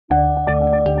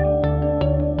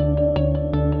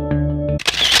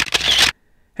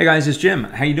Hey guys, it's Jim.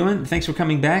 How you doing? Thanks for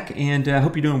coming back, and I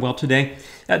hope you're doing well today.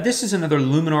 This is another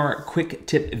Luminar quick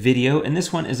tip video, and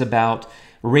this one is about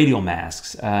radial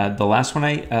masks. The last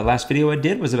video I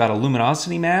did was about a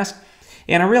luminosity mask,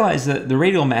 and I realized that the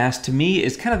radial mask to me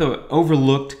is kind of the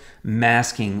overlooked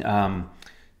masking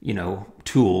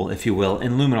tool, if you will,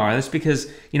 in Luminar. That's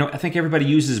because, I think everybody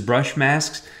uses brush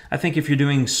masks. I think if you're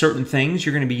doing certain things,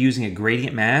 you're going to be using a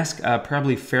gradient mask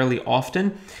probably fairly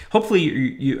often. Hopefully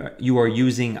you are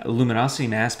using a luminosity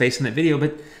mask based on that video,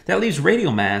 but that leaves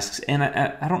radial masks, and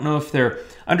I don't know if they're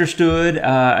understood.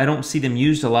 I don't see them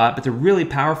used a lot, but they're really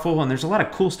powerful, and there's a lot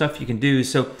of cool stuff you can do.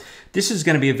 So this is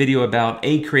going to be a video about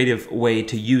a creative way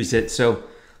to use it. So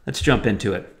let's jump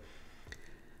into it.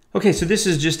 Okay, so this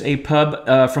is just a pub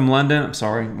from London. I'm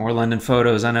sorry, more London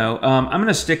photos, I know. I'm going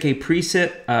to stick a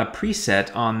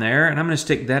preset on there, and I'm going to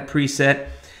stick that preset,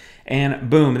 and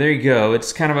boom, there you go.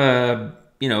 It's kind of a,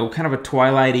 kind of a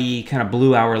twilighty, kind of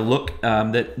blue hour look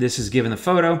that this is giving the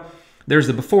photo. There's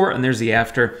the before and there's the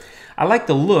after. I like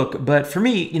the look, but for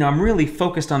me, I'm really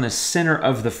focused on the center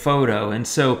of the photo, and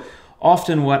so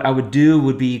often what I would do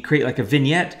would be create like a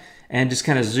vignette and just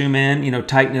kind of zoom in,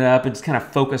 tighten it up, and just kind of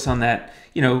focus on that,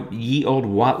 ye old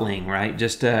Watling, right?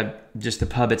 Just the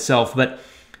pub itself. But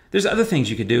there's other things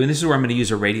you could do, and this is where I'm going to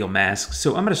use a radial mask.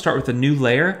 So I'm going to start with a new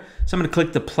layer. So I'm going to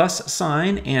click the plus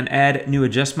sign and add new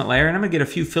adjustment layer, and I'm going to get a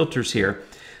few filters here.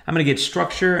 I'm going to get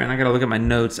structure, and I got to look at my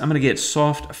notes. I'm going to get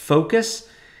soft focus,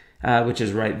 which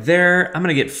is right there. I'm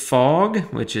going to get fog,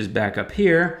 which is back up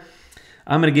here.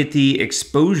 I'm going to get the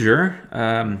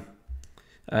exposure.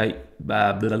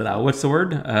 What's the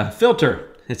word? Filter.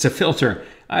 It's a filter.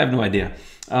 I have no idea.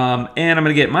 And I'm going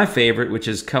to get my favorite, which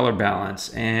is color balance,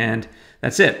 and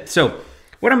that's it. So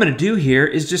what I'm going to do here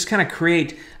is just kind of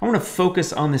create. I want to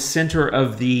focus on the center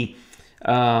of the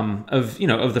of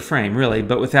the frame, really,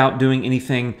 but without doing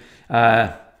anything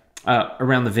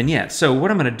around the vignette. So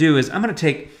what I'm going to do is I'm going to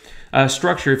take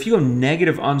structure. If you go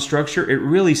negative on structure, it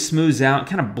really smooths out,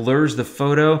 kind of blurs the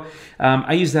photo.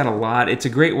 I use that a lot. It's a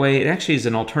great way. It actually is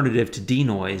an alternative to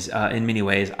denoise in many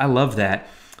ways. I love that.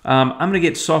 I'm going to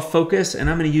get soft focus, and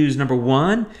I'm going to use number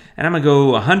 1, and I'm going to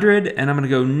go 100, and I'm going to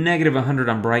go negative 100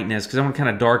 on brightness because I want to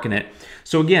kind of darken it.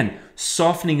 So again,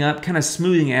 softening up, kind of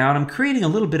smoothing out. I'm creating a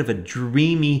little bit of a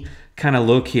dreamy kind of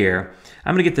look here.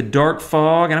 I'm going to get the dark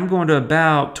fog, and I'm going to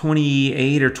about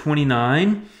 28 or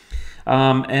 29.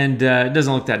 It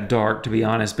doesn't look that dark, to be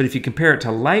honest, but if you compare it to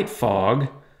light fog,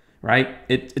 right,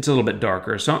 it's a little bit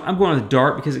darker. So I'm going with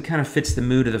dark because it kind of fits the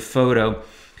mood of the photo.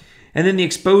 And then the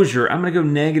exposure, I'm going to go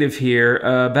negative here,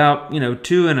 about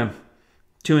 2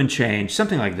 and change,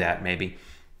 something like that maybe.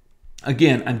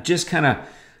 Again, I'm just kind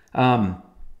of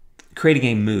creating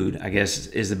a mood, I guess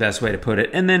is the best way to put it.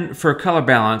 And then for color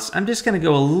balance, I'm just going to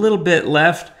go a little bit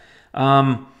left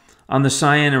on the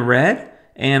cyan and red,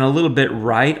 and a little bit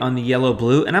right on the yellow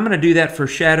blue, and I'm going to do that for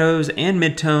shadows and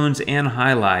midtones and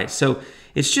highlights. So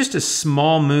it's just a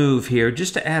small move here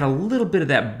just to add a little bit of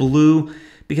that blue,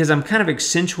 because I'm kind of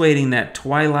accentuating that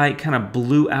twilight kind of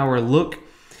blue hour look,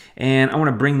 and I want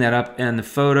to bring that up in the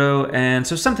photo, and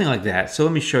so something like that. So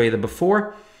let me show you the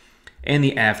before and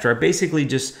the after. I basically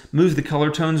just move the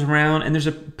color tones around, and there's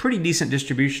a pretty decent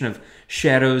distribution of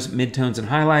shadows, midtones, and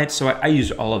highlights, so I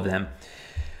used all of them.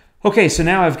 Okay, so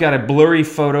now I've got a blurry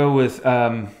photo with, it's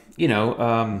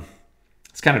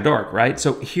kind of dark, right?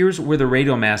 So here's where the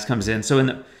radial mask comes in.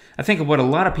 So I think what a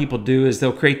lot of people do is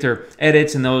they'll create their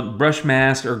edits and they'll brush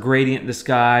mask or gradient the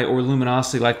sky or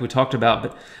luminosity like we talked about,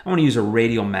 but I want to use a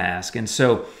radial mask. And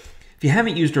so if you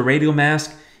haven't used a radial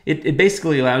mask, it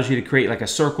basically allows you to create like a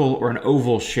circle or an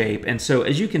oval shape. And so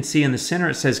as you can see in the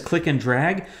center, it says click and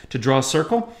drag to draw a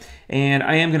circle. And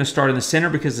I am going to start in the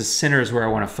center because the center is where I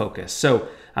want to focus. So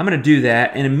I'm going to do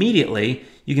that, and immediately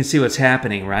you can see what's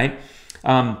happening, right?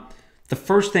 The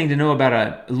first thing to know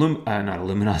about not a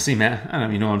luminosity mask, I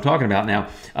don't even know what I'm talking about now,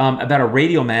 about a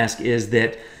radial mask is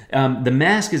that the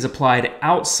mask is applied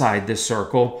outside this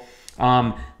circle.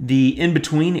 The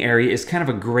in-between area is kind of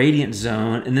a gradient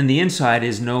zone, and then the inside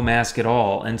is no mask at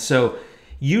all. And so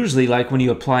usually, like when you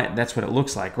apply it, that's what it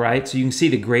looks like, right? So you can see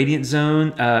the gradient zone.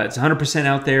 It's 100%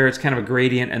 out there. It's kind of a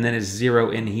gradient, and then it's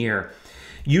 0 in here.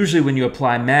 Usually when you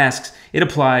apply masks, it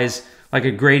applies like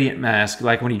a gradient mask.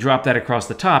 Like when you drop that across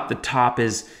the top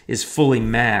is fully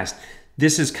masked.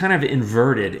 This is kind of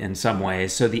inverted in some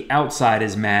ways. So the outside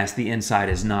is masked, the inside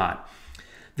is not.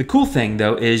 The cool thing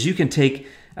though is you can take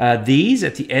these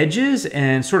at the edges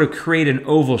and sort of create an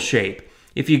oval shape.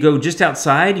 If you go just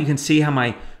outside, you can see how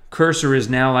my cursor is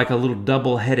now like a little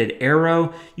double-headed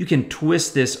arrow. You can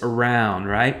twist this around,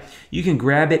 right? You can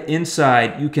grab it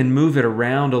inside. You can move it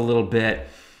around a little bit.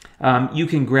 you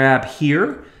can grab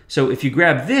here. So if you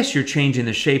grab this, you're changing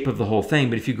the shape of the whole thing.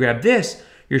 But if you grab this,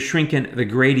 you're shrinking the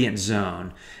gradient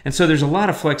zone. And so there's a lot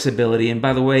of flexibility. And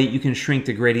by the way, you can shrink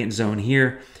the gradient zone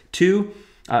here too.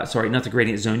 Sorry, not the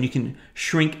gradient zone. You can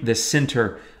shrink the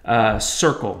center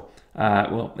circle.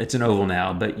 Well, it's an oval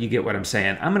now, but you get what I'm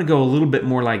saying. I'm going to go a little bit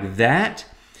more like that.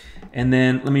 And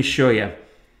then let me show you.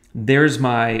 There's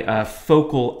my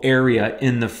focal area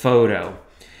in the photo.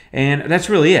 And that's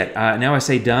really it. Now I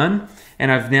say done.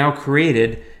 And I've now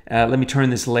created, let me turn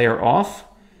this layer off.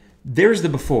 There's the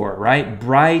before, right?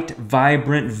 Bright,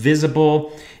 vibrant,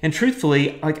 visible. And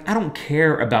truthfully, like, I don't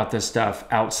care about this stuff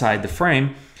outside the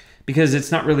frame because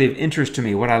it's not really of interest to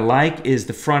me. What I like is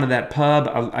the front of that pub.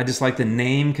 I just like the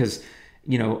name because,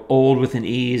 you know, old with an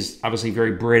E is obviously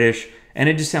very British. And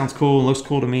it just sounds cool and looks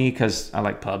cool to me because I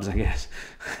like pubs, I guess.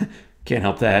 Can't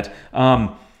help that.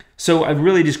 So I've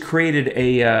really just created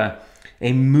a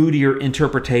moodier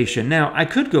interpretation. Now, I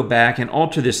could go back and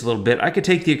alter this a little bit. I could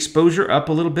take the exposure up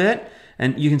a little bit,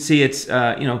 and you can see it's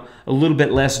you know, a little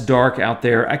bit less dark out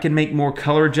there. I can make more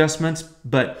color adjustments,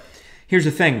 but here's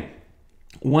the thing.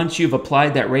 Once you've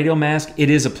applied that radial mask, it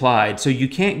is applied. So you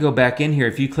can't go back in here.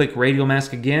 If you click radial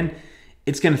mask again,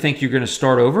 it's going to think you're going to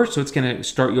start over, so it's going to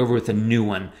start you over with a new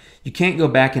one. You can't go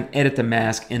back and edit the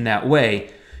mask in that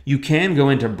way. You can go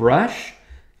into brush,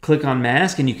 click on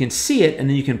mask, and you can see it, and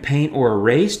then you can paint or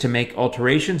erase to make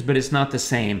alterations, but it's not the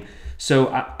same. So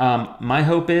my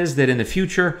hope is that in the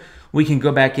future, we can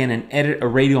go back in and edit a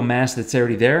radial mask that's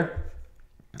already there.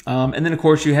 And then, of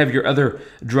course, you have your other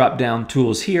drop-down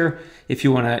tools here. If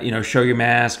you want to, you know, show your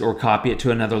mask or copy it to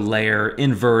another layer,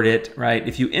 invert it, right?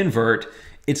 If you invert,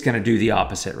 it's going to do the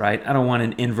opposite, right? I don't want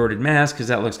an inverted mask because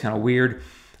that looks kind of weird.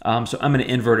 So I'm going to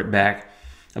invert it back.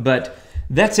 But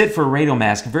that's it for a radial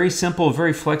mask. Very simple,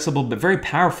 very flexible, but very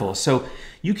powerful. So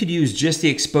you could use just the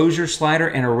exposure slider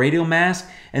and a radial mask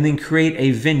and then create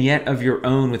a vignette of your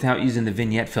own without using the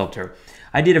vignette filter.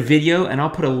 I did a video, and I'll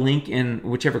put a link in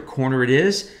whichever corner it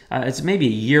is. It's maybe a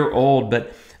year old,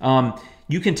 but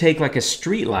you can take like a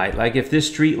street light. Like if this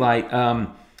street light,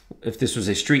 if this was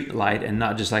a street light and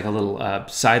not just like a little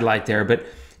side light there, but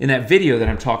in that video that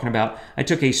I'm talking about, I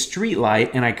took a street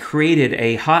light and I created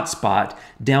a hotspot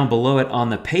down below it on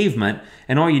the pavement.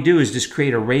 And all you do is just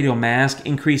create a radial mask,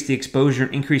 increase the exposure,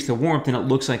 increase the warmth, and it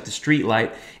looks like the street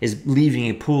light is leaving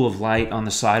a pool of light on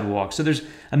the sidewalk. So there's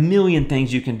a million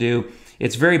things you can do.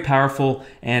 It's very powerful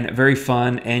and very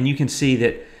fun. And you can see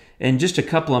that in just a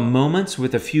couple of moments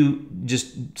with a few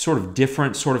just sort of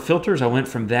different sort of filters, I went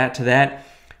from that to that,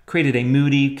 created a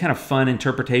moody, kind of fun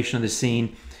interpretation of the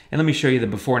scene. And let me show you the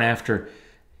before and after.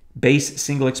 Base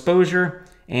single exposure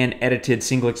and edited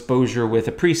single exposure with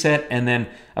a preset, and then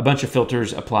a bunch of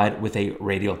filters applied with a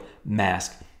radial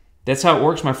mask. That's how it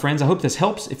works, my friends. I hope this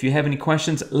helps. If you have any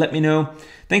questions, let me know.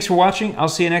 Thanks for watching. I'll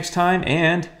see you next time,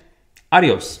 and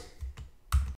adios.